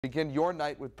Begin your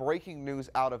night with breaking news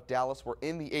out of Dallas. We're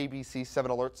in the ABC 7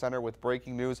 Alert Center with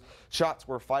breaking news. Shots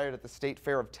were fired at the State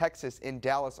Fair of Texas in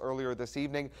Dallas earlier this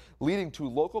evening, leading to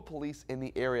local police in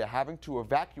the area having to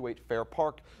evacuate Fair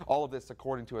Park. All of this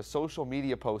according to a social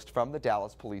media post from the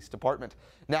Dallas Police Department.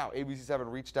 Now, ABC 7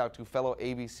 reached out to fellow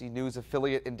ABC News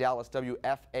affiliate in Dallas,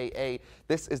 WFAA.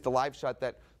 This is the live shot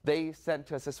that they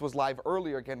sent us. This was live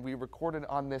earlier. Again, we recorded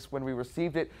on this when we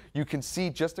received it. You can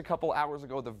see just a couple hours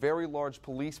ago the very large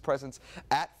police presence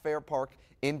at Fair Park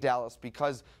in Dallas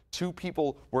because 2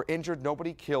 people were injured,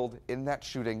 nobody killed in that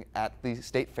shooting at the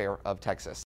State Fair of Texas.